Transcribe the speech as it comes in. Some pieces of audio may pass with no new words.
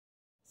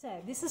So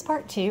this is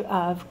part 2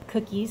 of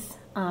cookies,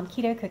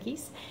 keto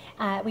cookies.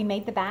 We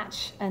made the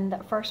batch and the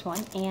first one,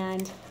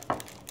 and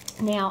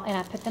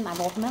I put them, I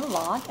rolled them in a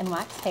log in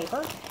wax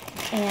paper,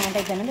 and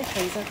they've been in the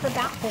freezer for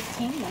about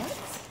 15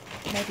 minutes,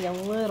 maybe a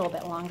little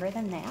bit longer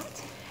than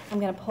that. I'm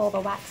going to pull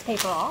the wax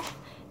paper off,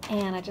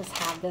 and I just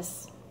have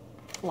this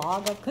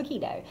log of cookie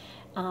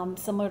dough,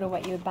 similar to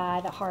what you would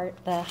buy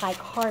the high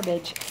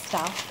carbage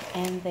stuff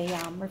in the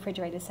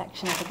refrigerated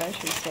section of the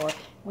grocery store.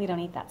 We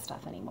don't eat that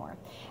stuff anymore.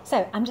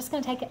 So I'm just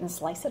going to take it and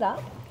slice it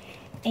up.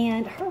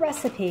 And her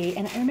recipe,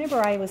 and remember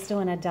I was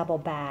doing a double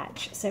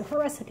batch, so her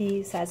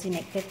recipe says you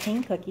make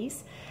 15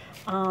 cookies.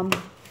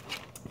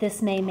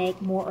 This may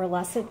make more or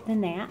less than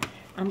that.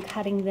 I'm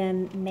cutting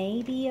them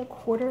maybe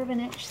 1/4 of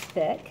an inch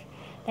thick.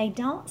 They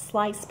don't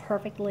slice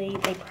perfectly.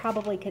 They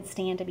probably could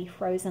stand to be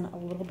frozen a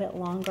little bit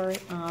longer,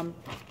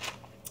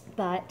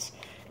 but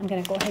I'm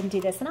going to go ahead and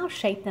do this, and I'll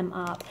shape them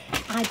up.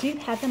 I do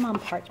have them on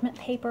parchment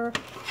paper.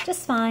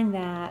 Just find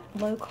that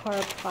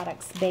low-carb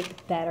products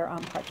bake better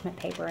on parchment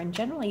paper, and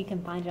generally you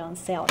can find it on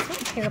sale. It's not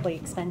terribly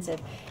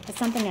expensive. It's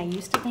something I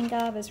used to think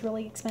of as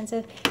really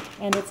expensive,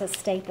 and it's a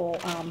staple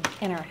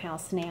in our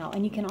house now.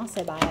 And you can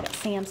also buy it at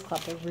Sam's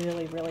Club. They're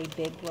really, really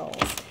big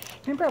rolls.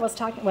 Remember what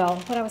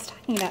I was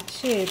talking about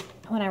too,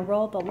 when I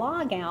rolled the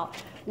log out,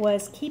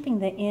 was keeping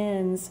the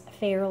ends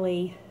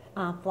fairly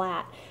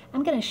flat.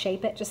 I'm going to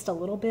shape it just a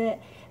little bit.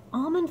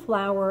 Almond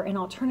flour and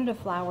alternative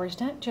flours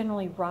don't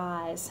generally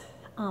rise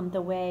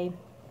the way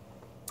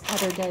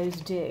other doughs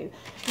do.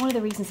 One of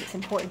the reasons it's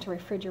important to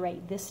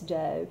refrigerate this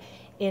dough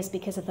is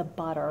because of the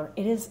butter.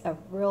 It is a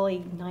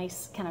really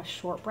nice kind of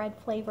shortbread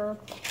flavor,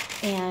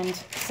 and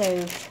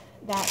so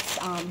that's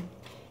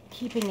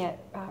keeping it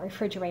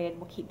refrigerated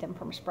will keep them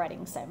from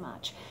spreading so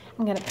much.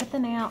 I'm going to put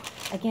them out.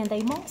 Again,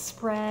 they won't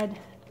spread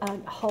a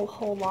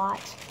whole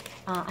lot.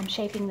 I'm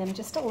shaping them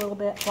just a little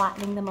bit,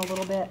 flattening them a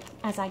little bit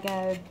as I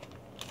go.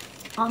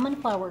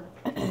 Almond flour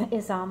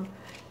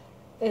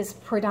is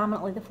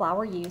predominantly the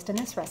flour used in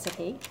this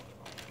recipe,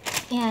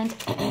 and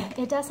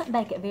it doesn't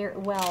bake it very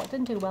well. It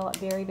doesn't do well at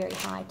very, very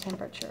high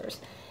temperatures.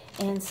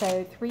 And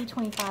so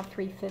 325,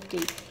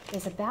 350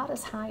 is about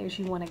as high as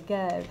you want to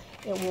go.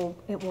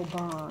 It will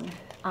burn.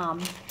 I'm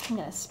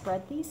going to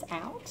spread these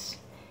out,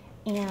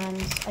 and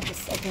I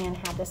just again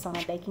have this on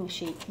a baking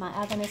sheet. My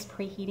oven is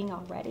preheating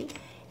already,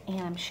 and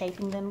I'm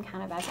shaping them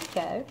kind of as I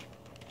go.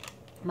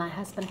 My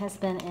husband has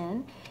been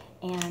in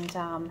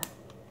and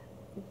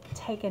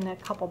taken a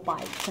couple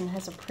bites and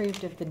has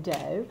approved of the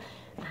dough.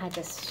 I had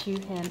to shoo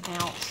him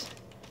out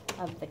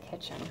of the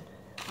kitchen.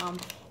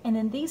 And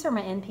then these are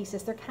my end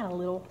pieces. They're kind of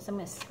little, so I'm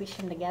going to squish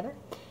them together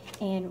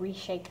and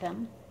reshape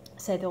them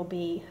so they'll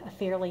be a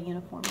fairly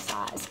uniform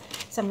size.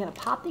 So I'm going to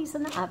pop these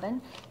in the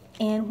oven,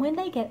 and when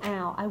they get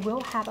out, I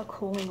will have a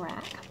cooling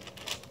rack,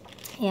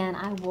 and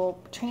I will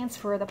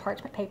transfer the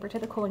parchment paper to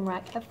the cooling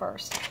rack at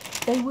first.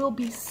 They will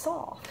be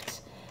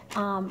soft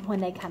when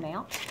they come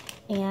out,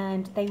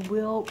 and they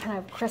will kind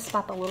of crisp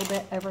up a little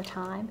bit over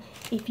time.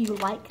 If you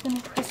like them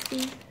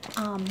crispy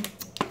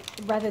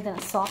rather than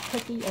a soft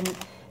cookie, and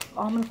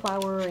almond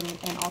flour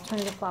and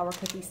alternative flour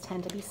cookies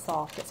tend to be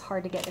soft. It's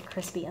hard to get the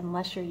crispy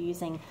unless you're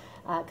using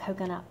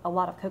a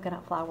lot of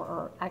coconut flour,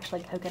 or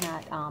actually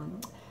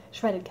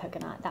shredded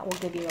coconut. That will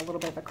give you a little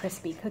bit of a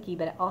crispy cookie,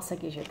 but it also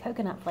gives you a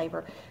coconut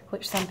flavor,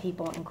 which some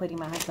people, including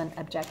my husband,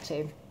 object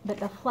to. But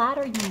the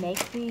flatter you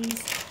make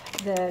these,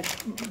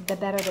 the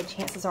better the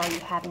chances are you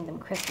having them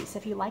crispy. So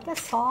if you like a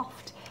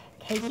soft,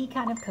 cakey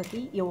kind of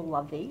cookie, you'll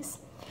love these.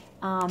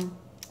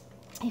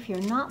 If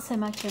you're not so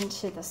much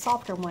into the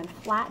softer one,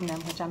 flatten them,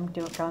 which I'm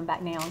going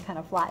back now and kind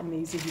of flatten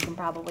these, as you can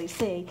probably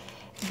see,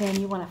 then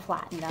you want to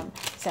flatten them.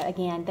 So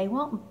again, they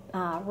won't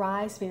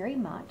rise very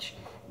much,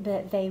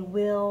 but they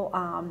will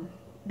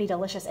be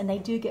delicious, and they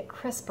do get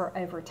crisper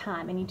over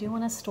time. And you do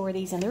want to store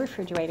these in the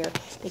refrigerator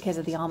because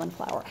of the almond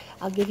flour.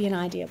 I'll give you an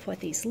idea of what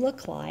these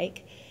look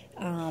like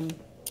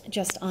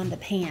just on the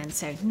pan.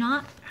 So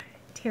not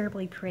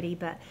terribly pretty,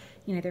 but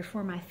you know, they're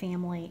for my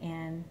family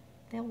and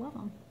they'll love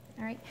them.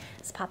 All right,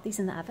 let's pop these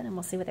in the oven and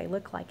we'll see what they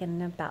look like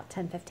in about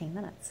 10-15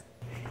 minutes.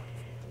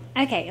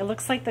 Okay, it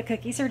looks like the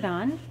cookies are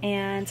done,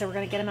 and so we're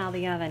going to get them out of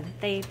the oven.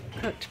 They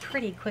cooked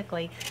pretty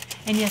quickly,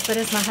 and yes, that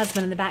is my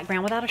husband in the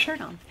background without a shirt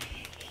on.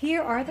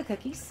 Here are the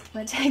cookies. I'm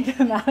going to take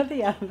them out of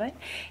the oven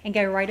and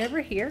go right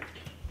over here.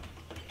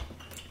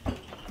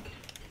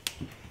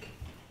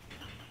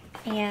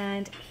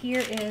 And here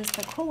is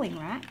the cooling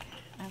rack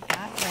I've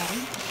got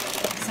ready.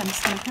 So I'm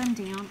just going to put them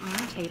down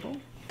on our table,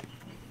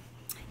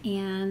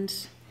 and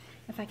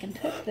if I can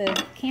put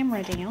the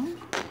camera down,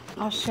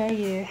 I'll show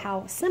you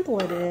how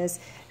simple it is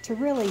to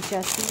really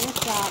just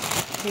lift up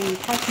the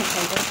parchment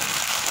paper,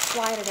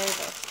 slide it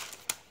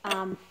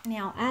over.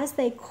 Now, as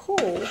they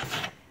cool,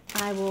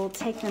 I will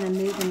take them and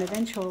move them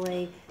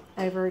eventually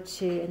over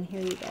to, and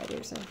here you go,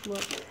 there's a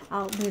look.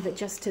 I'll move it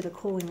just to the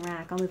cooling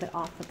rack. I'll move it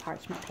off the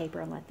parchment paper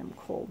and let them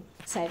cool.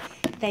 So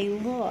they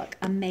look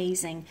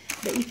amazing,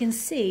 but you can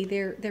see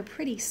they're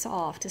pretty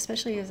soft,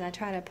 especially as I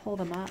try to pull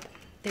them up.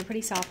 They're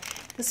pretty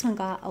soft. This one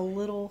got a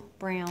little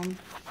brown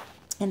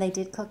And they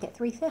did cook at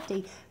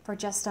 350 for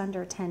just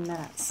under 10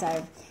 minutes.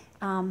 So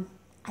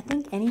I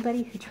think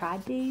anybody who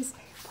tried these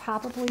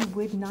probably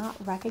would not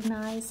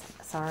recognize,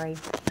 I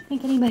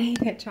think anybody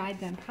that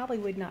tried them probably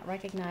would not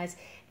recognize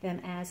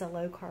them as a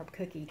low-carb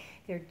cookie.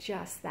 They're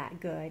just that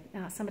good.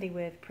 Now, somebody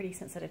with pretty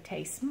sensitive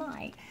tastes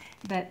might,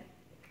 but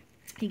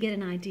you get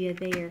an idea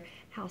there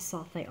how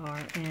soft they are.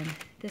 And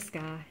this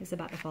guy is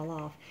about to fall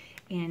off.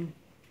 And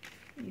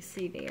you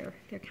see there,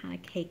 they're kind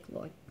of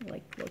cake-like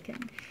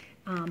looking.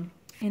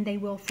 And they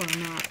will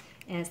firm up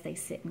as they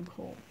sit and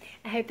cool.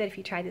 I hope that if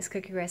you try this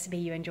cookie recipe,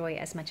 you enjoy it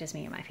as much as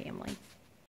me and my family.